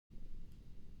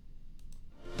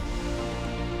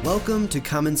Welcome to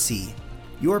Come and See,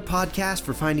 your podcast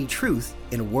for finding truth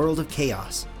in a world of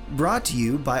chaos. Brought to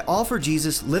you by All for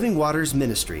Jesus Living Waters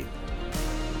Ministry.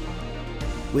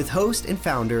 With host and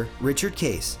founder Richard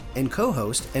Case and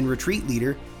co-host and retreat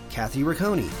leader Kathy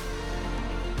Riccone.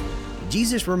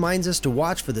 Jesus reminds us to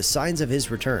watch for the signs of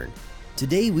his return.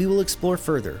 Today we will explore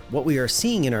further what we are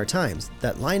seeing in our times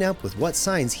that line up with what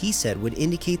signs he said would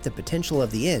indicate the potential of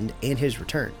the end and his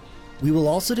return. We will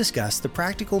also discuss the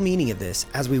practical meaning of this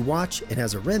as we watch and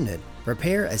as a remnant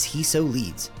prepare as he so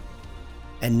leads.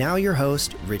 And now your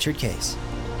host, Richard Case.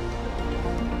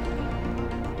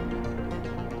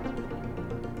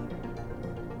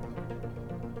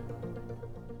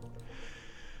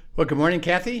 Well, good morning,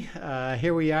 Kathy.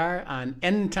 Here we are on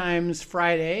End Times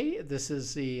Friday. This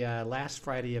is the last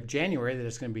Friday of January that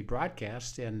it's going to be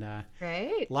broadcast, and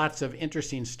Great. Lots of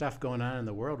interesting stuff going on in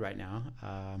the world right now.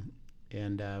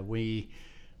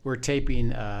 We're taping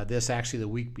this actually the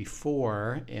week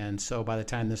before, and so by the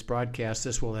time this broadcast,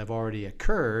 this will have already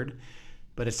occurred,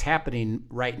 but it's happening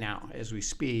right now as we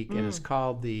speak, and it's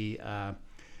called the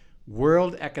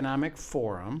World Economic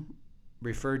Forum,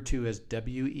 referred to as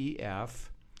WEF.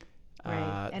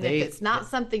 Right. And if it's not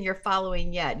something you're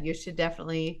following yet, you should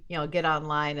definitely, get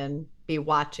online and be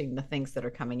watching the things that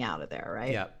are coming out of there,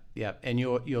 right? Yep. And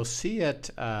you'll see it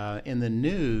in the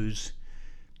news.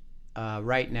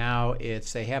 Right now,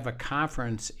 they have a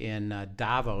conference in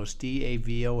Davos,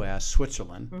 Davos,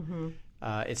 Switzerland. Mm-hmm.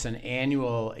 It's an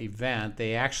annual event.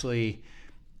 They actually,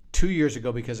 2 years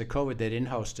ago, because of COVID, they didn't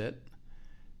host it.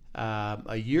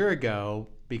 A year ago,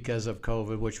 because of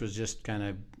COVID, which was just kind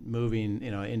of moving,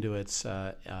 into its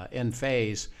end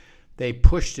phase, they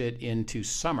pushed it into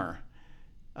summer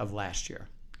of last year.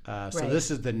 So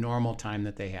this is the normal time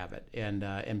that they have it,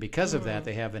 and because of that,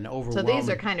 they have an overwhelming. So these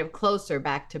are kind of closer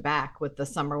back to back with the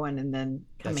summer one, and then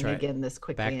coming again this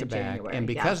quickly back to in January. And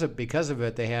because of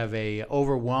it, they have a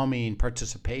overwhelming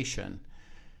participation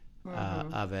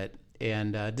of it.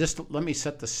 And just let me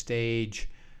set the stage.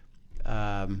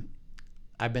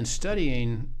 I've been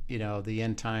studying, the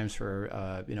end times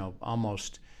for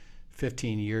almost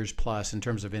 15 years plus in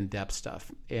terms of in-depth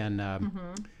stuff. And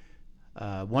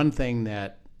one thing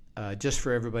that just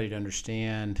for everybody to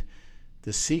understand the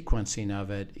sequencing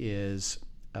of it is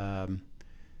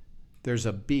there's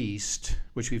a beast,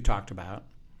 which we've talked about.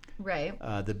 Right.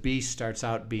 The beast starts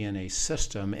out being a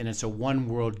system, and it's a one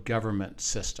world government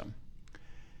system.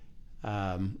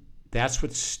 That's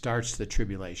what starts the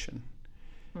tribulation.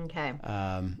 Okay.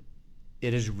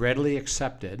 It is readily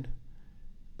accepted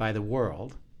by the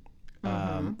world.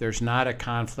 There's not a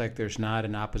conflict. There's not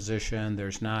an opposition.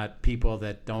 There's not people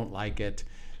that don't like it.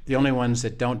 The only ones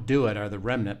that don't do it are the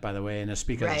remnant, by the way, and it's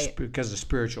because of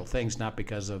spiritual things, not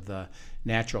because of the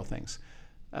natural things.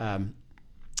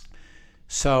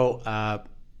 So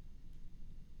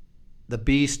the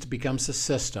beast becomes the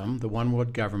system, the one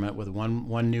world government with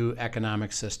one new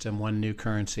economic system, one new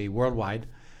currency worldwide.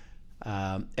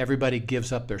 Everybody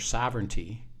gives up their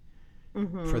sovereignty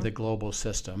for the global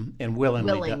system, and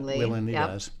willingly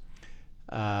does.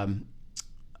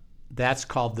 That's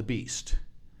called the beast.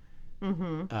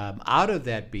 Out of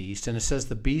that beast, and it says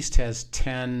the beast has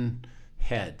 10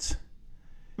 heads,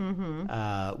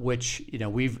 which,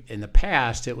 we've, in the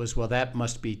past, it was, that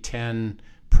must be 10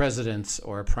 presidents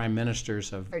or prime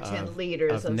ministers of 10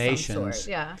 leaders of nations. Some sort.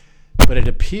 Yeah. But it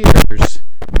appears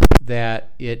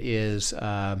that it is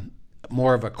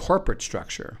more of a corporate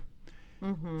structure.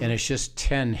 And it's just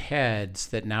 10 heads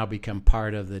that now become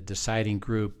part of the deciding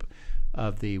group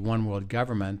of the one world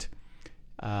government.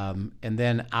 And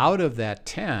then out of that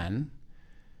 10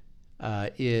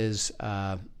 is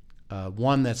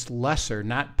one that's lesser,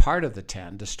 not part of the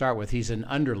 10 to start with. He's an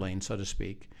underling, so to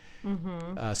speak,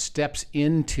 steps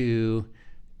into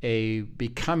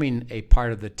becoming a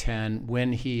part of the 10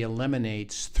 when he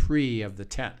eliminates 3 of the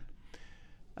 10.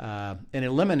 And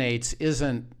eliminates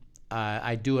isn't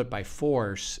I do it by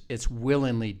force, it's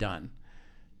willingly done,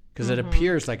 because it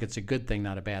appears like it's a good thing,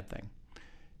 not a bad thing.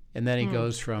 And then he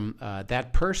goes from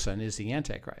that person is the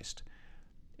Antichrist,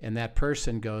 and that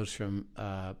person goes from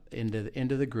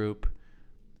into the group,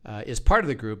 is part of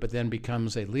the group, but then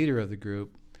becomes a leader of the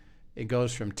group. It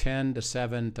goes from 10 to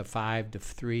 7 to 5 to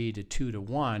 3 to 2 to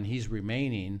 1. He's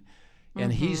remaining,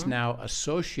 and he's now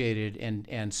associated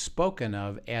and spoken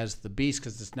of as the beast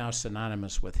because it's now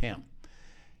synonymous with him.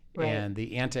 Right. And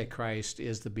the Antichrist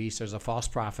is the beast. There's a false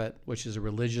prophet, which is a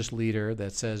religious leader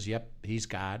that says, yep, he's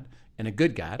God, and a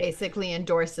good God. Basically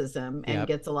endorses him and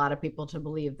gets a lot of people to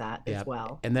believe that as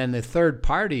well. And then the third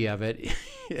party of it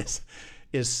is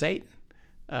Satan,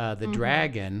 the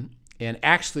dragon. And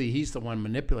actually, he's the one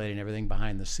manipulating everything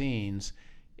behind the scenes.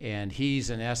 And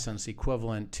he's, in essence,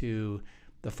 equivalent to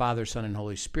the Father, Son, and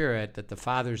Holy Spirit, that the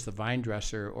Father's the vine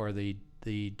dresser or the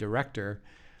director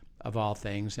of all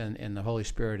things, and the Holy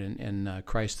Spirit and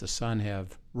Christ the Son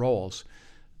have roles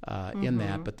in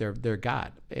that, but they're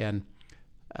God. And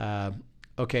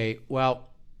okay, well,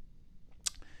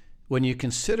 when you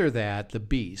consider that, the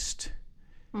beast,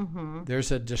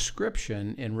 there's a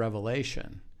description in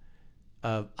Revelation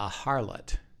of a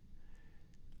harlot.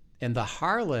 And the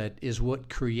harlot is what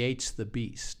creates the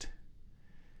beast.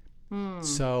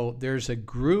 So there's a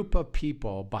group of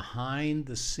people behind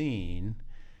the scene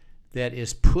that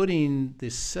is putting the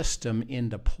system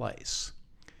into place.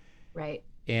 Right.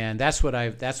 And that's what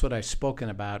I've spoken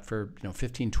about for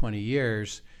 15, 20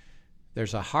 years.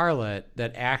 There's a harlot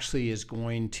that actually is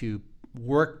going to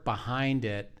work behind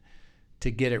it to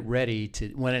get it ready to,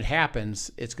 when it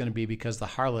happens, it's going to be because the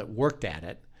harlot worked at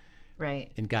it.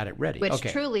 Right. And got it ready. Which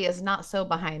truly is not so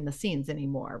behind the scenes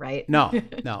anymore, right? No.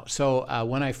 So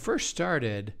when I first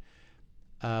started,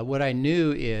 what I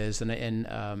knew is,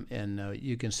 and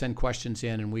you can send questions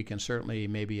in, and we can certainly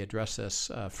maybe address this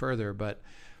further, but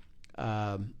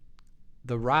the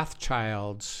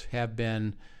Rothschilds have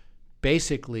been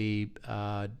basically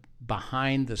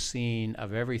behind the scene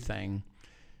of everything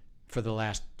for the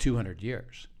last 200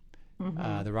 years,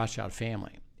 the Rothschild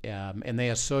family. And they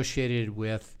associated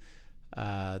with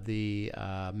the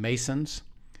Masons.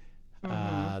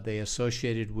 They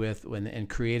associated with and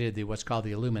created what's called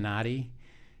the Illuminati.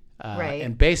 Right.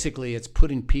 And basically it's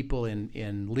putting people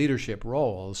in leadership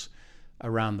roles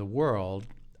around the world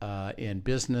in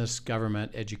business,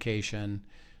 government, education.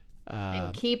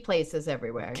 And key places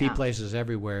everywhere. Places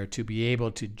everywhere to be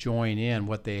able to join in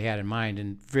what they had in mind,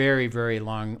 and very, very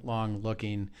long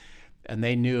looking. And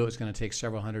they knew it was going to take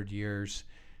several hundred years.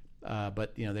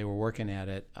 But they were working at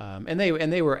it, and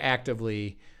they were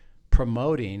actively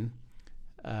promoting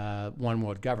one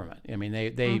world government. I mean,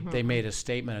 they made a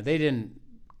statement. They didn't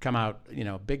come out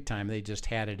big time. They just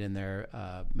had it in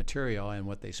their material and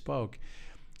what they spoke.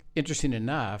 Interesting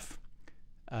enough,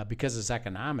 because it's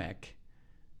economic,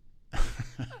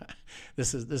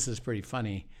 this is pretty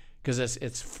funny because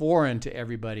it's foreign to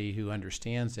everybody who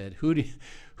understands it. Who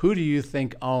do you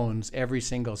think owns every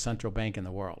single central bank in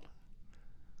the world?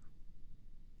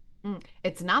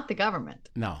 It's not the government.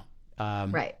 No.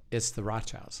 Right. It's the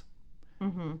Rothschilds.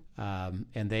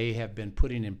 And they have been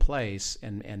putting in place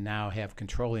and now have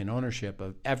controlling ownership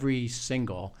of every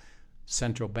single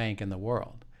central bank in the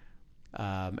world.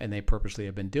 And they purposely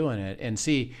have been doing it. And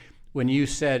see, when you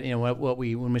said,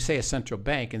 when we say a central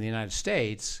bank in the United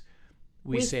States,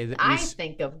 we say that I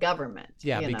think of government.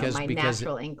 Yeah, because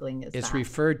natural inkling is it's that.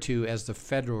 referred to as the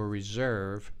Federal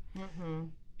Reserve.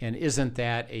 And isn't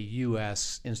that a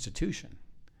U.S. institution?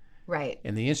 Right.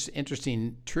 And the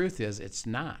interesting truth is it's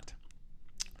not.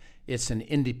 It's an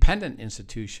independent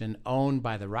institution owned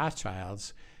by the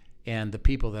Rothschilds and the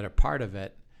people that are part of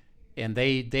it. And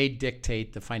they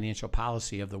dictate the financial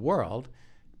policy of the world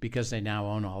because they now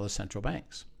own all the central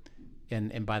banks.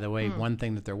 And by the way, one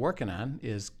thing that they're working on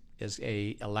is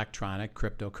a electronic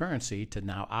cryptocurrency to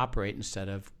now operate instead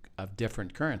of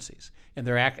different currencies. And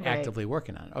they're actively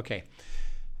working on it. Okay.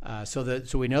 So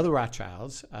we know the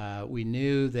Rothschilds. We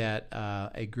knew that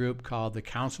a group called the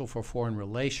Council for Foreign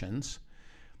Relations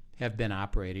have been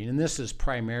operating, and this is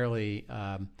primarily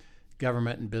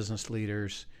government and business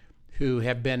leaders who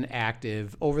have been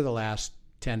active over the last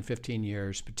 10, 15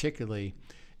 years, particularly,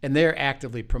 and they're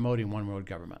actively promoting one world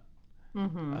government.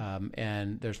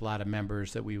 And there's a lot of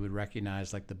members that we would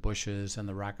recognize, like the Bushes and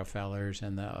the Rockefellers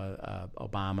and the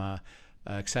Obama,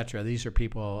 et cetera. These are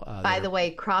people. By the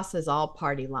way, crosses all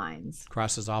party lines.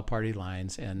 Crosses all party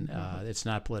lines, and it's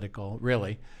not political,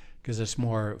 really, because it's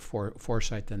more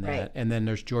foresight than that. Right. And then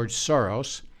there's George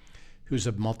Soros, who's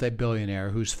a multi-billionaire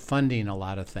who's funding a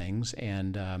lot of things,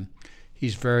 and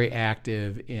he's very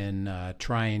active in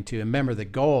trying to. Remember, the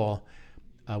goal,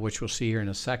 which we'll see here in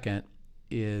a second,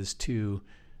 is to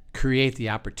create the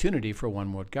opportunity for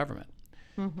one world government.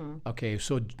 Okay,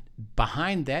 so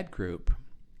behind that group,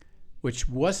 which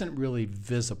wasn't really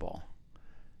visible,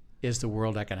 is the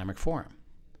World Economic Forum,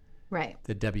 right?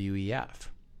 The WEF.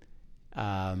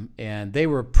 And they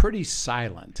were pretty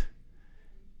silent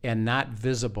and not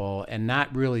visible and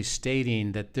not really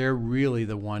stating that they're really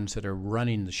the ones that are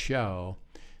running the show.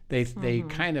 They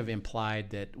kind of implied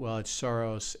that, well, it's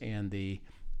Soros and the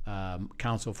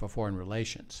Council for Foreign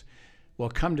Relations. Well,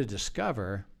 come to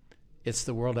discover, it's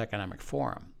the World Economic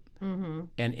Forum.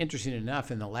 And interesting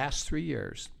enough, in the last 3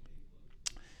 years,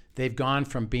 they've gone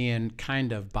from being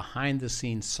kind of behind the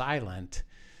scenes silent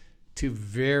to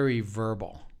very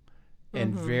verbal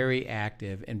and very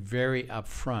active and very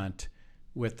upfront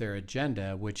with their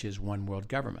agenda, which is one world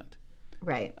government.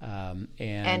 Right.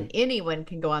 And anyone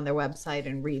can go on their website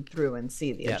and read through and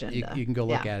see the agenda. You can go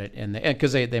look at it, and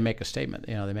because they make a statement,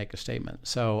 they make a statement.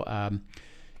 So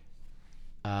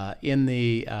in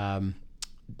the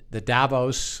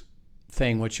Davos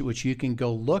thing, which you can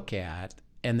go look at,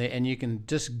 and you can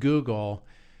just Google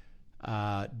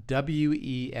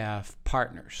WEF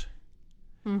partners,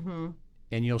 and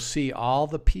you'll see all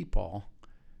the people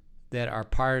that are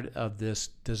part of this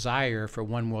desire for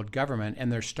one world government, and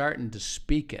they're starting to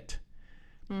speak it.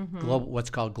 What's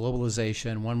called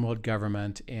globalization, one world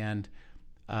government, and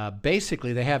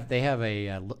basically they have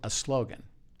a slogan.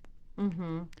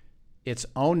 It's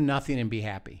own nothing and be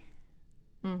happy.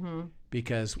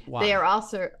 Because why? They are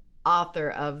also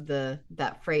author of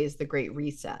that phrase, the Great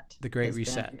Reset. The Great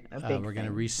Reset. We're going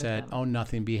to reset, own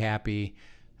nothing, be happy,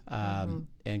 and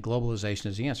globalization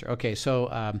is the answer. Okay,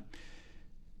 so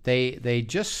they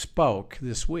just spoke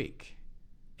this week,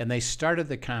 and they started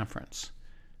the conference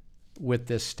with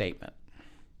this statement.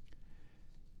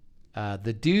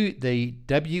 The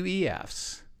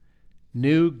WEF's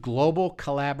new Global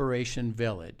Collaboration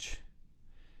Village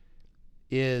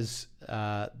is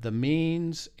the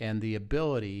means and the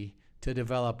ability to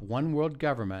develop one world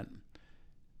government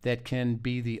that can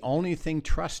be the only thing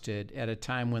trusted at a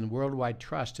time when worldwide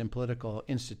trust in political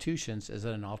institutions is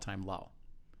at an all-time low.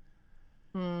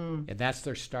 And that's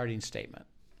their starting statement.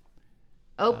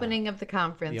 Opening of the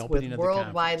conference with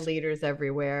worldwide leaders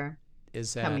everywhere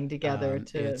is that, coming together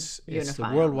to it's unify.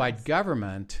 The worldwide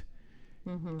government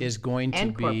is going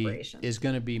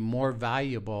to be more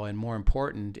valuable and more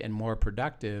important and more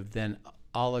productive than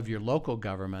all of your local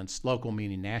governments, local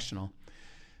meaning national.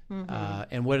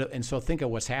 And so think of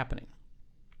what's happening.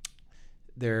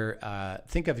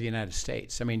 Think of the United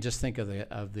States. I mean, just think of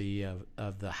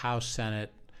the House,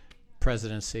 Senate,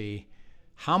 presidency.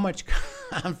 How much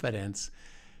confidence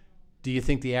do you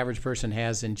think the average person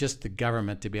has in just the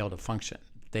government to be able to function?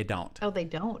 They don't. Oh, they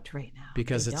don't right now.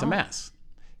 Because it's a mess.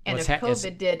 And if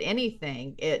COVID did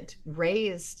anything, it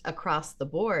raised across the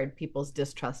board people's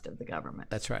distrust of the government.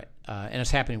 That's right. And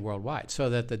it's happening worldwide. So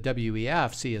that the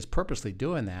WEF is purposely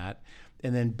doing that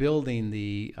and then building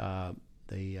the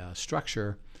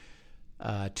structure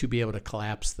to be able to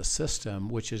collapse the system,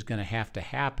 which is going to have to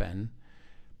happen.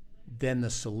 Then the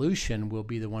solution will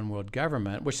be the one world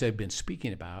government, which they've been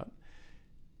speaking about.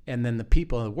 And then the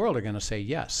people in the world are going to say,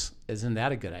 yes, isn't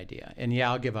that a good idea? And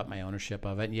yeah, I'll give up my ownership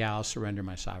of it. And yeah, I'll surrender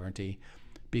my sovereignty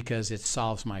because it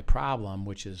solves my problem,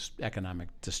 which is economic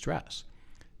distress.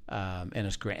 And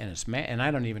it's great. And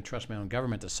I don't even trust my own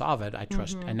government to solve it. I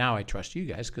trust, and now I trust you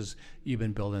guys because you've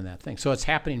been building that thing. So it's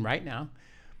happening right now,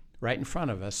 right in front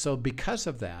of us. So because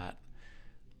of that,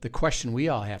 the question we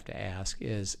all have to ask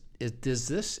is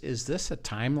this a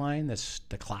timeline that's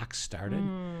the clock started?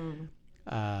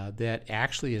 That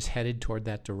actually is headed toward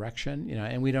that direction,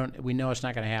 and we know it's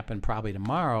not going to happen probably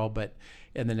tomorrow, but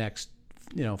in the next,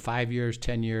 5 years,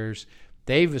 10 years,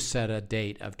 they've set a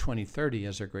date of 2030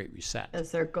 as their Great Reset.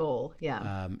 As their goal,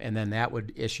 yeah. And then that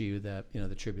would issue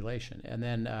the tribulation. And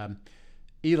then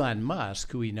Elon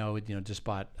Musk, who we know, just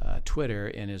bought Twitter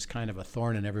and is kind of a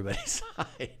thorn in everybody's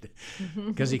side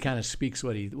because he kind of speaks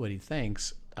what he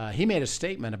thinks. He made a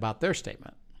statement about their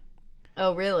statement.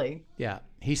 Oh, really? Yeah.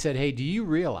 He said, hey, do you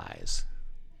realize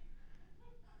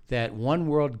that one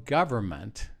world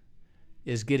government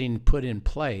is getting put in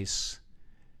place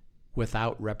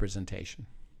without representation?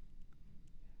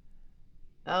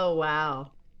 Oh,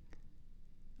 wow.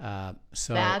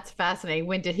 So that's fascinating.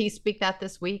 When did he speak that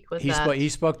this week? He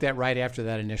spoke that right after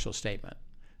that initial statement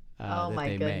that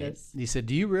my goodness. Made. He said,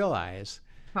 do you realize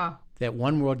that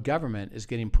one world government is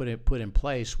getting put in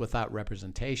place without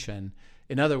representation?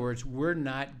 In other words, we're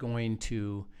not going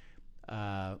to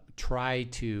try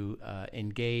to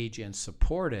engage and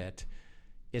support it.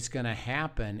 It's going to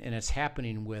happen, and it's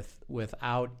happening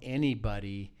without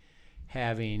anybody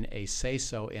having a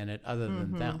say-so in it other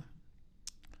than them.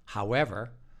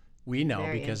 However, we know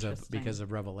because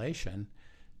of Revelation,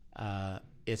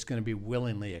 it's going to be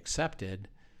willingly accepted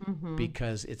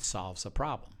because it solves a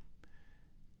problem.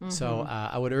 So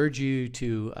I would urge you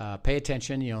to pay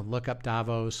attention. Look up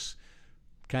Davos.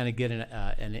 Kind of get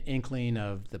an inkling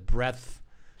of the breadth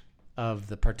of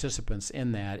the participants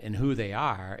in that and who they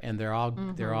are, and they're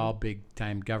all big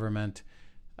time government.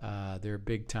 They're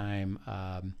big time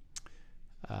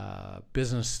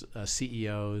business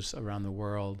CEOs around the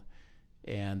world,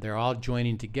 and they're all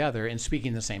joining together and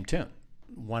speaking the same tune: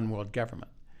 one world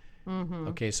government.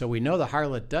 Okay, so we know the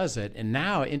harlot does it, and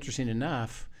now, interesting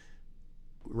enough,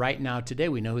 right now today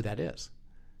we know who that is.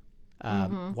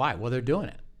 Why? Well, they're doing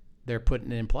it. they're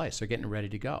putting it in place. They're getting ready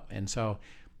to go. And so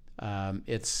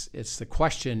it's the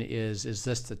question is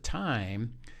this the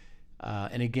time?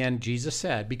 And again, Jesus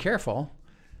said, be careful.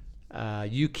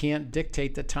 You can't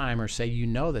dictate the time or say you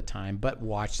know the time, but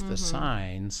watch the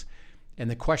signs. And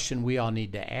the question we all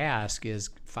need to ask is,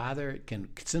 Father,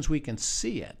 since we can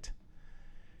see it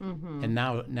and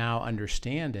now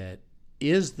understand it,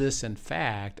 is this in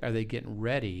fact, are they getting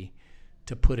ready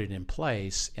to put it in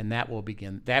place? And that will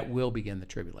begin the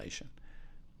tribulation.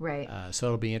 Right. So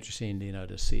it'll be interesting,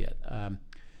 to see it.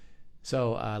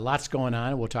 So lots going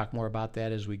on. We'll talk more about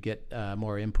that as we get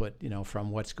more input,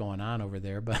 from what's going on over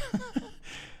there. But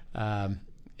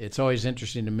it's always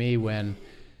interesting to me when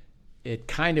it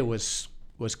kind of was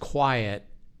quiet,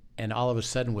 and all of a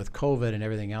sudden with COVID and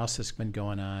everything else that's been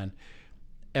going on,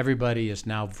 everybody is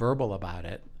now verbal about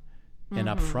it and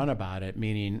upfront about it,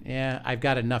 meaning, I've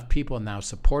got enough people now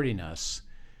supporting us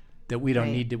that we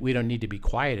don't need to be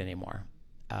quiet anymore.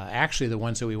 Actually, the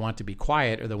ones that we want to be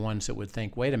quiet are the ones that would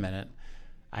think, wait a minute,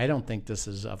 I don't think this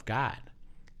is of God.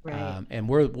 Right. And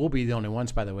we'll be the only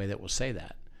ones, by the way, that will say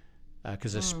that.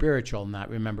 Because it's spiritual,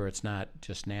 remember, it's not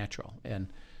just natural. And,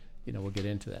 we'll get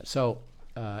into that. So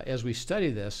as we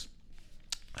study this,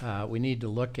 we need to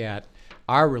look at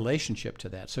our relationship to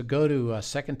that. So go to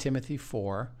 2 Timothy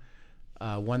 4,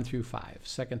 1 through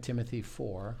 5. 2 Timothy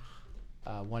 4,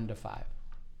 1 to 5.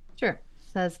 Sure. It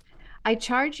says, I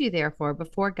charge you, therefore,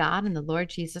 before God and the Lord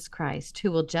Jesus Christ,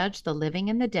 who will judge the living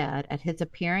and the dead at his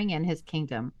appearing in his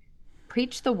kingdom.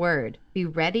 Preach the word, be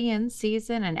ready in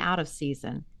season and out of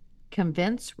season.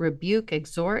 Convince, rebuke,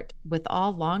 exhort with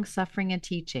all long-suffering and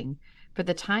teaching. For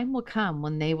the time will come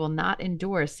when they will not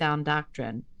endure sound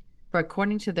doctrine.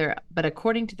 According to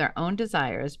their own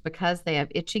desires, because they have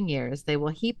itching ears, they will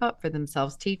heap up for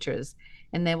themselves teachers,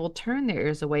 and they will turn their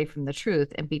ears away from the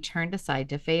truth and be turned aside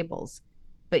to fables.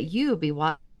 But you be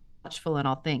watchful in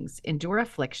all things, endure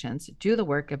afflictions, do the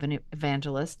work of an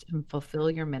evangelist, and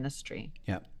fulfill your ministry.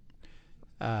 Yep.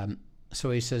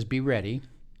 So he says, be ready,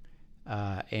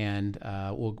 and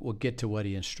we'll get to what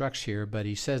he instructs here. But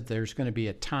he says there's going to be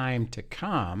a time to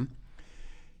come.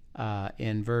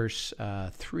 In verse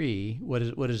 3,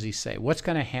 what does he say? What's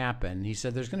going to happen? He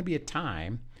said there's going to be a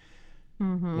time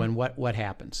when what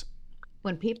happens?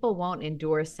 When people won't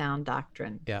endure sound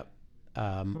doctrine. Yep.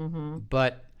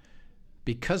 But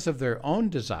because of their own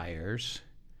desires,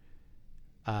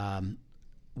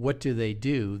 what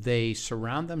do? They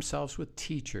surround themselves with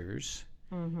teachers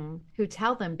who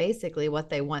tell them basically what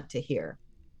they want to hear.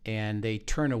 And they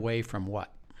turn away from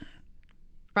what?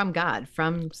 From God,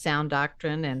 from sound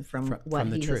doctrine, and from what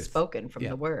he has spoken, from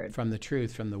the word. From the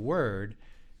truth, from the word.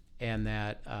 And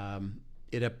that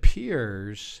it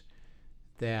appears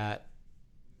that,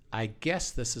 I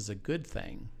guess this is a good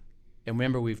thing. And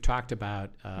remember, we've talked about,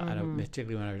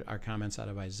 particularly when our comments out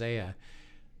of Isaiah,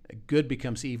 good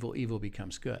becomes evil, evil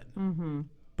becomes good.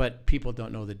 But people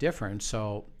don't know the difference,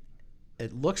 so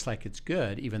it looks like it's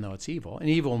good, even though it's evil. And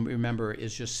evil, remember,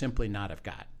 is just simply not of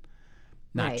God,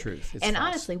 not truth. It's and false.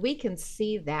 Honestly, we can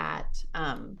see that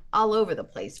all over the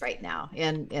place right now,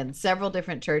 and several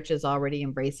different churches already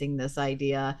embracing this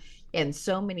idea. And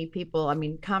so many people,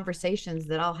 conversations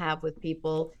that I'll have with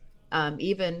people,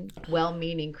 even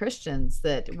well-meaning Christians,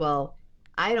 that, well,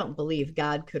 I don't believe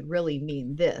God could really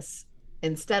mean this,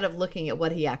 instead of looking at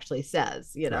what he actually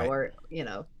says,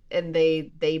 and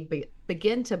they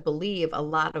begin to believe a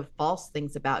lot of false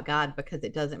things about God because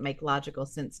it doesn't make logical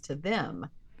sense to them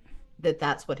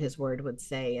that's what his word would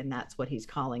say, and that's what he's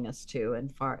calling us to,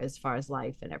 and as far as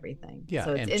life and everything. Yeah,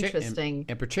 so it's interesting,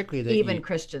 and particularly that even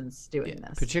Christians doing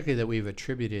this. Particularly that we've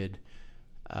attributed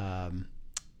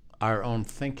our own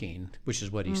thinking, which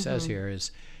is what he says here,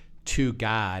 is to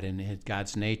God and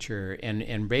God's nature,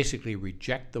 and basically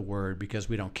reject the word because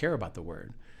we don't care about the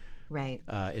word. Right.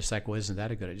 It's like, well, isn't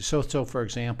that a good idea? So for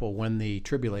example, when the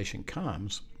tribulation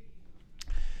comes,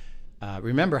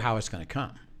 remember how it's going to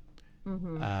come.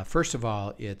 First of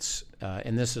all, it's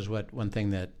and this is one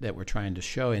thing that we're trying to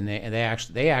show, and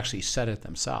they actually said it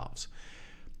themselves.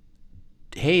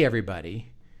 Hey,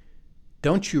 everybody,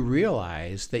 don't you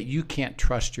realize that you can't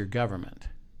trust your government?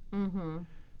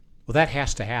 Well, that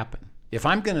has to happen. If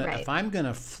I'm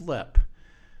gonna flip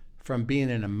from being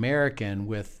an American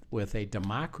with a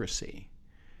democracy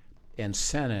and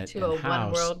Senate to and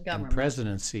House and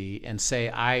presidency, and say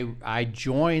I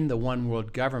join the one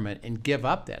world government and give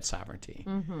up that sovereignty,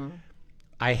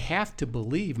 I have to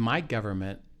believe my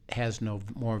government has no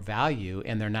more value,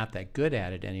 and they're not that good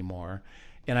at it anymore,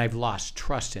 and I've lost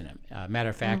trust in it. Matter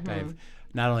of fact, I've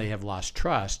not only have lost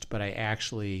trust, but I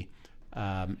actually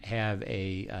have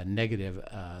a negative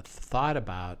thought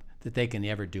about that they can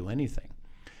ever do anything.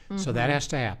 So that has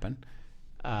to happen.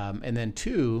 And then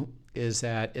two is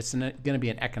that it's going to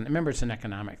be remember, it's an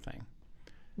economic thing.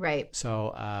 Right.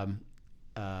 So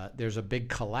there's a big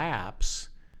collapse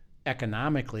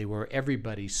economically where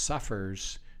everybody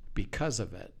suffers because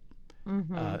of it.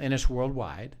 And it's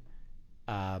worldwide.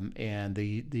 And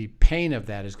the pain of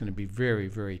that is going to be very,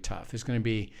 very tough. It's going to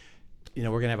be, we're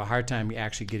going to have a hard time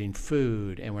actually getting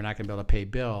food, and we're not going to be able to pay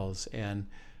bills, and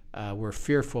we're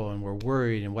fearful and we're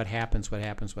worried, and what happens.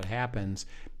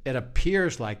 It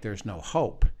appears like there's no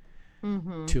hope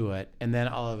to it. And then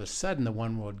all of a sudden the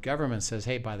one world government says,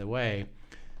 hey, by the way,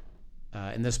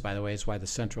 and this, by the way, is why the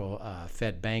central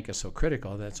Fed bank is so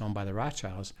critical, that's owned by the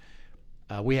Rothschilds,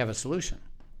 we have a solution.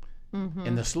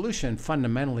 And the solution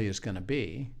fundamentally is going to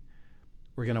be,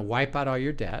 we're going to wipe out all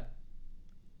your debt.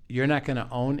 You're not going to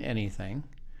own anything.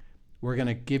 We're going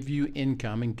to give you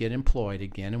income and get employed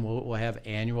again, and we'll have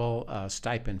annual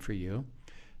stipend for you.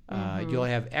 You'll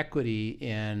have equity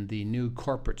in the new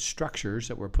corporate structures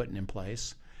that we're putting in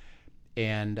place.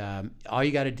 And all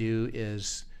you got to do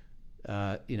is,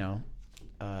 the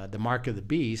mark of the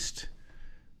beast,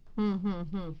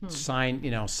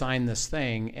 sign this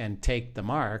thing and take the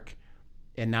mark,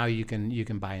 and now you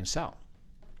can buy and sell.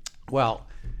 Well,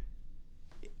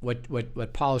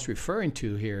 what Paul is referring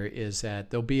to here is that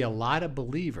there'll be a lot of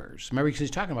believers. Remember, because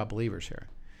he's talking about believers here.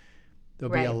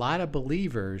 There'll be a lot of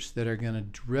believers that are going to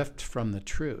drift from the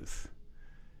truth.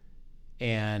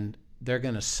 And they're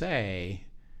going to say,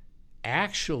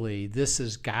 actually, this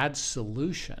is God's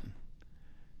solution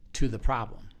to the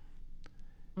problem.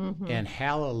 And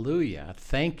hallelujah,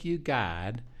 thank you,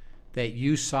 God, that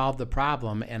you solved the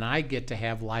problem, and I get to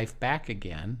have life back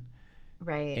again.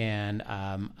 Right. And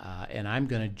I'm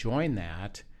going to join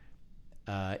that.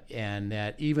 And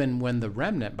that even when the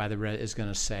remnant by the is going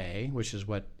to say, which is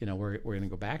what we're going to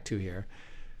go back to here,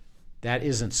 that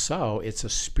isn't so. It's a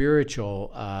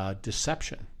spiritual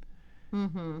deception,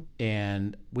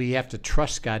 and we have to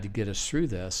trust God to get us through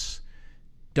this.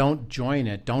 Don't join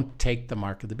it. Don't take the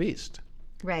mark of the beast.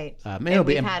 Right. And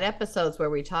we've had episodes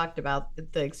where we talked about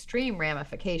the extreme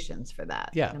ramifications for that.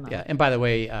 Yeah, yeah. And by the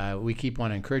way, we keep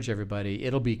wanting to encourage everybody.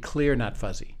 It'll be clear, not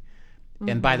fuzzy.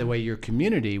 And by the way, your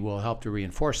community will help to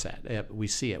reinforce that. We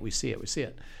see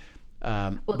it.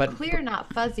 But clear,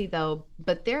 not fuzzy, though.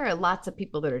 But there are lots of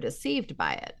people that are deceived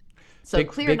by it. So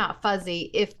clear, not fuzzy,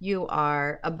 if you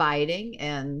are abiding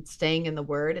and staying in the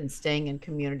Word and staying in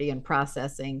community and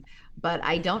processing. But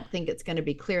I don't think it's going to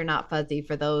be clear, not fuzzy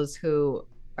for those who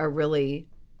are really,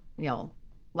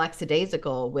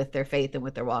 lackadaisical with their faith and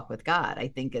with their walk with God. I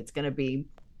think it's going to be,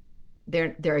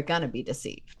 they're going to be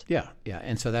deceived. Yeah.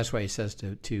 And so that's why he says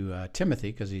to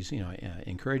Timothy, because he's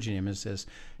encouraging him, says,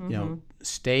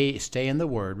 stay in the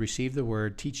Word, receive the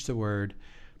Word, teach the Word,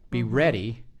 be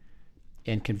ready,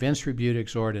 and convince, rebuke,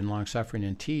 exhort, and long-suffering,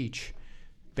 and teach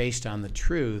based on the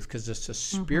truth, because it's a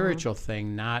spiritual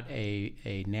thing, not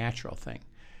a natural thing.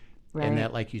 Right. And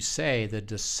that, like you say, the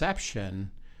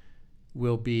deception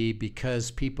will be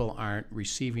because people aren't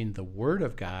receiving the Word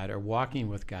of God or walking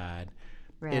with God.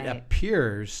 Right. It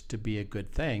appears to be a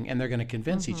good thing, and they're going to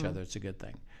convince each other it's a good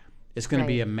thing. It's going to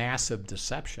be a massive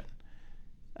deception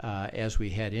as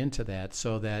we head into that,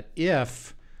 so that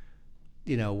if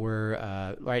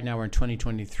we're right now we're in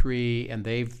 2023 and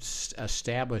they've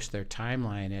established their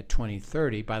timeline at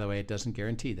 2030. By the way, it doesn't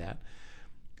guarantee that.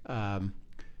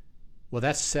 Well,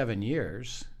 that's 7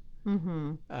 years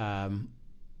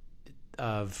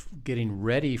of getting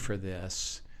ready for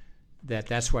this.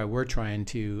 That's why we're trying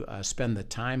to spend the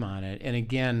time on it. And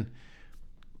again,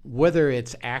 whether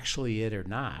it's actually it or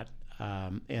not,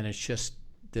 and it's just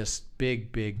this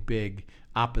big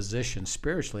opposition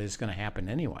spiritually, it's going to happen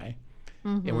anyway.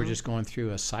 And we're just going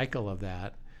through a cycle of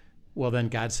that. Well, then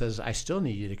God says, I still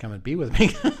need you to come and be with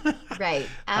me. Right.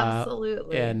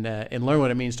 Absolutely. And learn what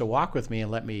it means to walk with me,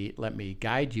 and let me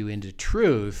guide you into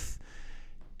truth,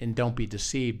 and don't be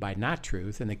deceived by not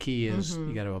truth. And the key is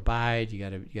you got to abide, you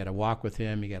got to walk with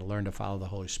him, you got to learn to follow the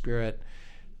Holy Spirit,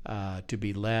 to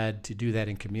be led, to do that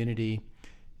in community,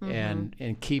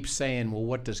 and keep saying, well,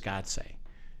 what does God say?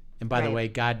 And by the way,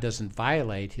 God doesn't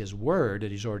violate his word that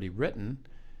he's already written.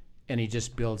 And he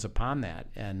just builds upon that.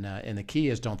 And the key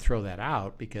is don't throw that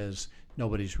out, because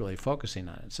nobody's really focusing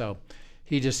on it. So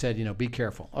he just said, be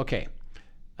careful. Okay.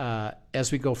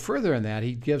 As we go further in that,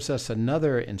 he gives us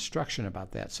another instruction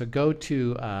about that. So go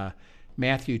to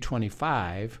Matthew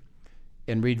 25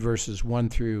 and read verses 1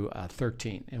 through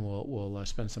 13. And we'll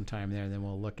spend some time there, and then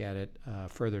we'll look at it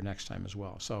further next time as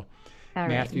well. So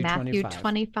Matthew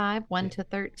 25, 1 to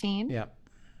 13. Yep.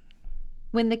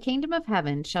 When the kingdom of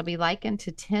heaven shall be likened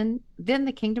to 10, then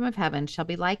the kingdom of heaven shall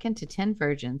be likened to 10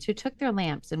 virgins who took their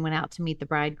lamps and went out to meet the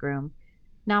bridegroom.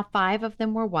 Now 5 of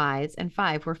them were wise, and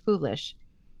 5 were foolish.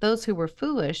 Those who were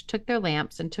foolish took their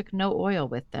lamps and took no oil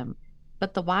with them,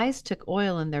 but the wise took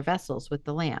oil in their vessels with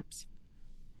the lamps.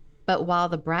 But while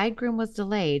the bridegroom was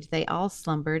delayed, they all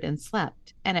slumbered and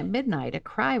slept. And at midnight a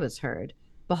cry was heard,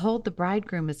 Behold, the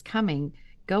bridegroom is coming,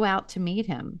 go out to meet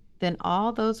him. Then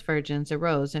all those virgins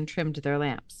arose and trimmed their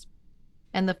lamps.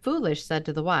 And the foolish said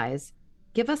to the wise,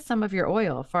 Give us some of your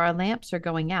oil, for our lamps are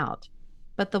going out.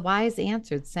 But the wise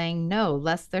answered, saying, No,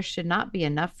 lest there should not be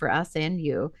enough for us and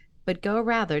you, but go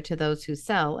rather to those who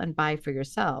sell and buy for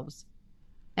yourselves.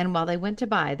 And while they went to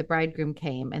buy, the bridegroom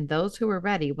came, and those who were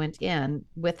ready went in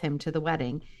with him to the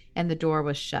wedding, and the door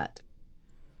was shut.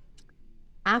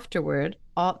 Afterward,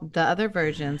 all the other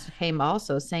virgins came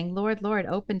also, saying, Lord, Lord,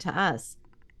 open to us.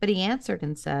 But he answered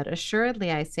and said, Assuredly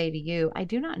I say to you, I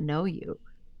do not know you.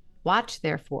 Watch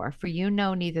therefore, for you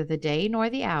know neither the day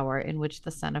nor the hour in which the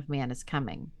Son of Man is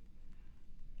coming.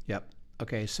 Yep.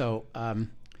 Okay, so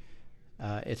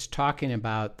it's talking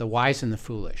about the wise and the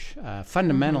foolish.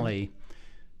 Fundamentally,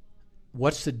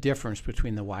 what's the difference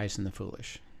between the wise and the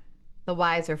foolish? The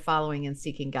wise are following and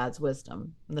seeking God's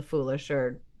wisdom, and the foolish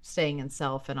are staying in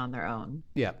self and on their own.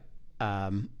 Yeah.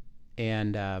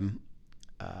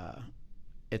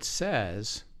 It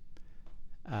says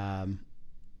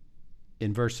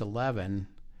in verse 11,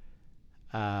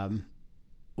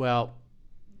 well,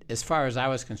 as far as I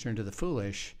was concerned, to the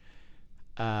foolish,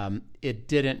 it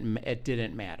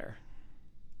didn't matter.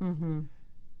 And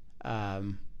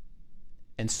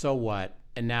so what?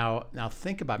 And now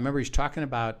think about. Remember, he's talking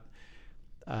about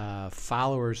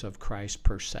followers of Christ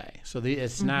per se. So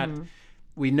it's not.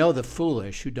 We know the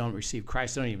foolish who don't receive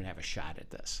Christ don't even have a shot at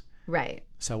this. Right.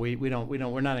 So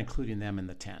we're not including them in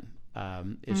the 10.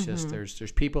 It's just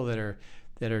there's people that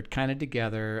are kind of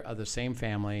together of the same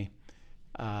family.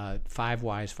 5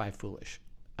 wise, 5 foolish.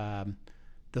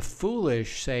 The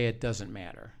foolish say it doesn't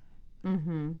matter.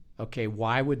 Okay,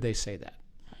 why would they say that?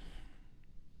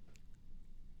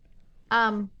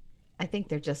 I think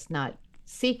they're just not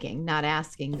seeking, not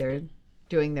asking. They're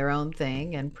doing their own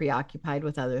thing and preoccupied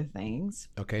with other things.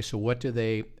 Okay, so what do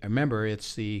they remember?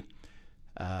 It's the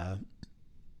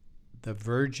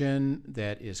virgin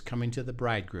that is coming to the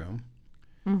bridegroom.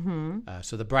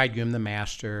 So the bridegroom, the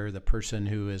master, the person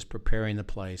who is preparing the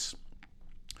place.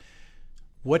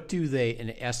 What do they, in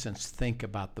essence, think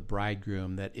about the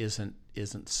bridegroom that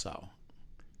isn't so?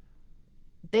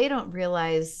 They don't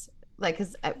realize, like,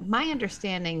 because my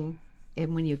understanding,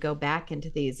 and when you go back into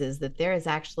these, is that there is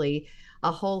actually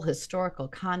a whole historical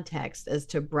context as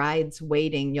to brides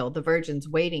waiting, the virgins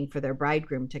waiting for their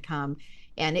bridegroom to come.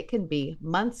 And it can be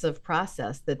months of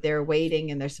process that they're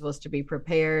waiting and they're supposed to be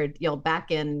prepared, back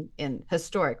in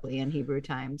historically in Hebrew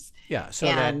times. Yeah. So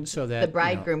that the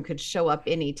bridegroom could show up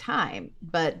any time,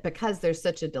 but because there's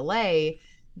such a delay,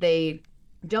 they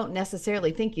don't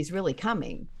necessarily think he's really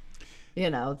coming,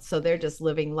 so they're just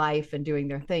living life and doing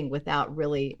their thing without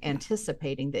really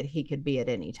anticipating that he could be at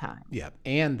any time. Yeah.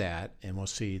 And we'll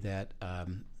see that,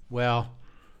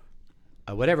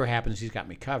 whatever happens, he's got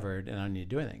me covered, and I don't need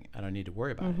to do anything. I don't need to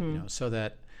worry about it. So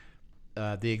that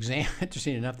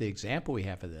interesting enough, the example we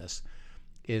have for this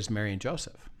is Mary and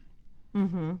Joseph.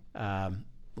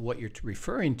 What you're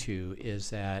referring to is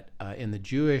that in the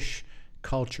Jewish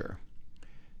culture,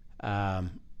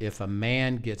 if a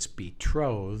man gets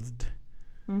betrothed,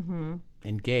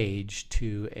 engaged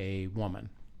to a woman,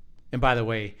 and by the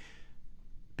way,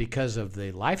 because of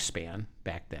the lifespan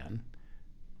back then,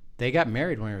 they got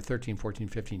married when they were 13, 14,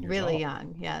 15 years old. Really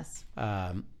young, yes.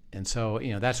 And so,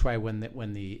 that's why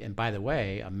and by the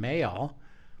way, a male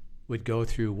would go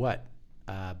through what?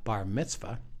 Bar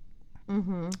mitzvah.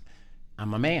 I'm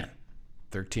a man,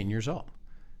 13 years old.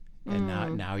 And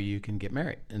now you can get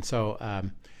married. And so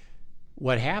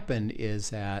what happened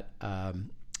is that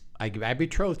I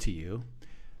betrothed to you.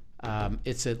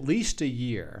 It's at least a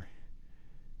year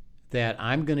that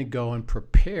I'm going to go and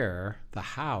prepare the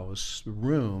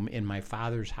room in my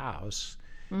father's house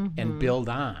and build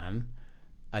on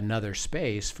another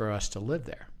space for us to live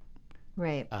there.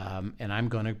 Right. And I'm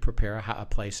going to prepare a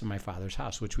place in my father's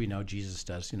house, which we know Jesus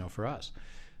does, for us.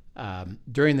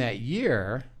 During that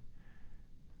year,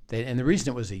 and the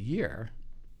reason it was a year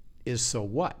is so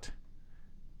what?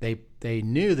 They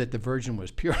knew that the virgin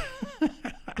was pure.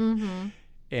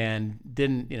 And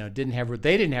didn't have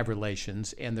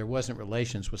relations, and there wasn't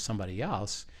relations with somebody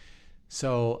else.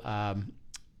 So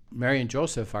Mary and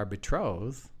Joseph are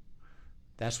betrothed.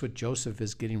 That's what Joseph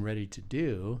is getting ready to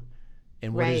do.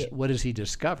 And what does he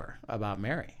discover about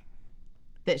Mary?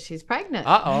 that she's pregnant.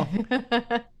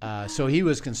 So he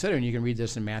was considering, you can read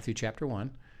this in Matthew chapter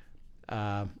 1,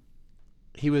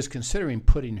 he was considering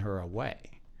putting her away.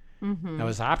 Now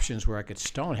his options were I could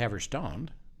have her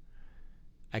stoned,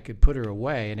 I could put her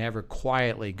away and have her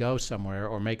quietly go somewhere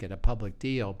or make it a public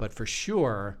deal, but for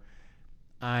sure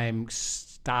I'm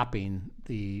stopping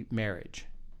the marriage.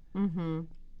 And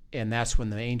that's when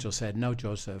the angel said, no,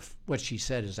 Joseph, what she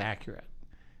said is accurate.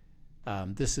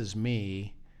 This is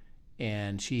me,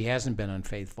 and she hasn't been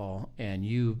unfaithful, and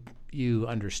you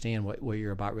understand what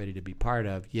you're about ready to be part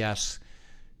of. Yes,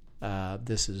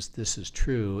 this is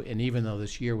true, and even though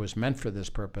this year was meant for this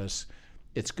purpose,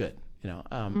 it's good,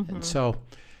 And so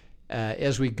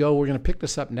as we go, we're going to pick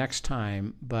this up next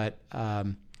time. But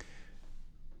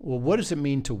what does it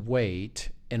mean to wait,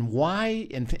 and why?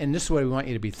 And this is what we want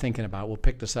you to be thinking about. We'll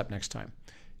pick this up next time.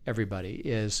 Everybody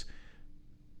is.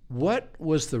 What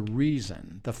was the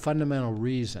reason, the fundamental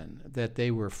reason that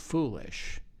they were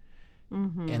foolish?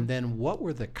 And then what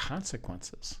were the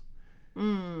consequences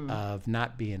of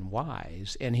not being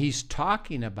wise? And he's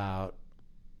talking about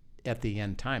at the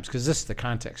end times, because this is the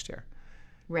context here.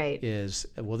 Right. This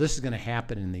is going to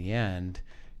happen in the end.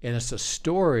 And it's a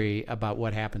story about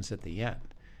what happens at the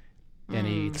end. And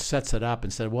he sets it up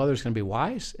and said, well, there's going to be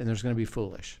wise and there's going to be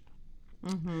foolish.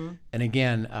 And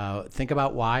again, think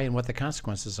about why and what the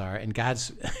consequences are. And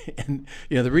and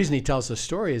the reason he tells the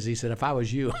story is he said, if I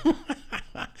was you,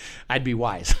 I'd be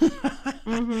wise.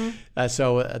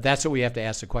 So that's what we have to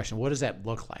ask the question. What does that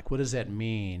look like? What does that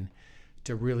mean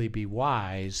to really be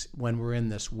wise when we're in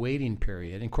this waiting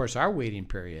period? And of course, our waiting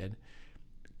period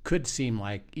could seem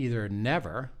like either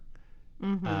never,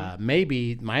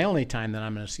 maybe my only time that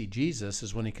I'm going to see Jesus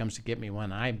is when he comes to get me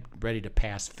when I'm ready to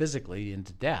pass physically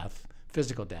into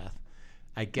physical death.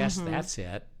 I guess that's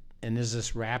it. And is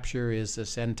this rapture, is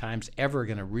this end times ever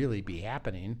going to really be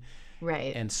happening?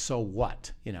 Right. And so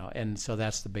what? And so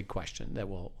that's the big question that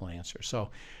we'll answer. So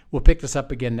we'll pick this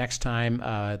up again next time.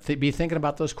 Be thinking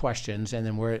about those questions, and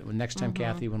then next time,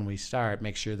 Kathy, when we start,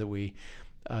 make sure that we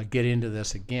get into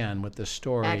this again with the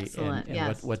story. Excellent. And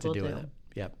yes, what to do with it.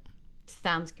 Yep.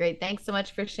 Sounds great. Thanks so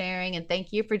much for sharing, and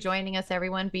thank you for joining us,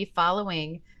 everyone. Be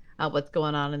following what's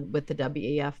going on with the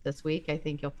WEF this week. I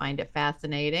think you'll find it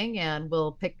fascinating, and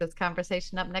we'll pick this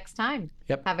conversation up next time.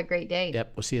 Yep. Have a great day.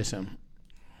 Yep. We'll see you soon.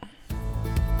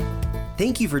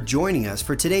 Thank you for joining us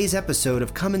for today's episode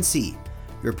of Come and See,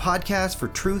 your podcast for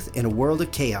truth in a world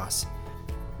of chaos.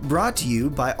 Brought to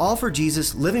you by All for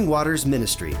Jesus Living Waters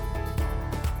Ministry.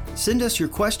 Send us your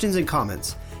questions and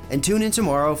comments, and tune in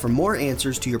tomorrow for more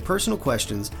answers to your personal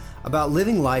questions about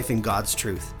living life in God's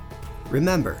truth.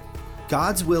 Remember,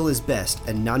 God's will is best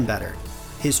and none better.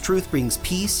 His truth brings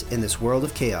peace in this world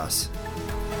of chaos.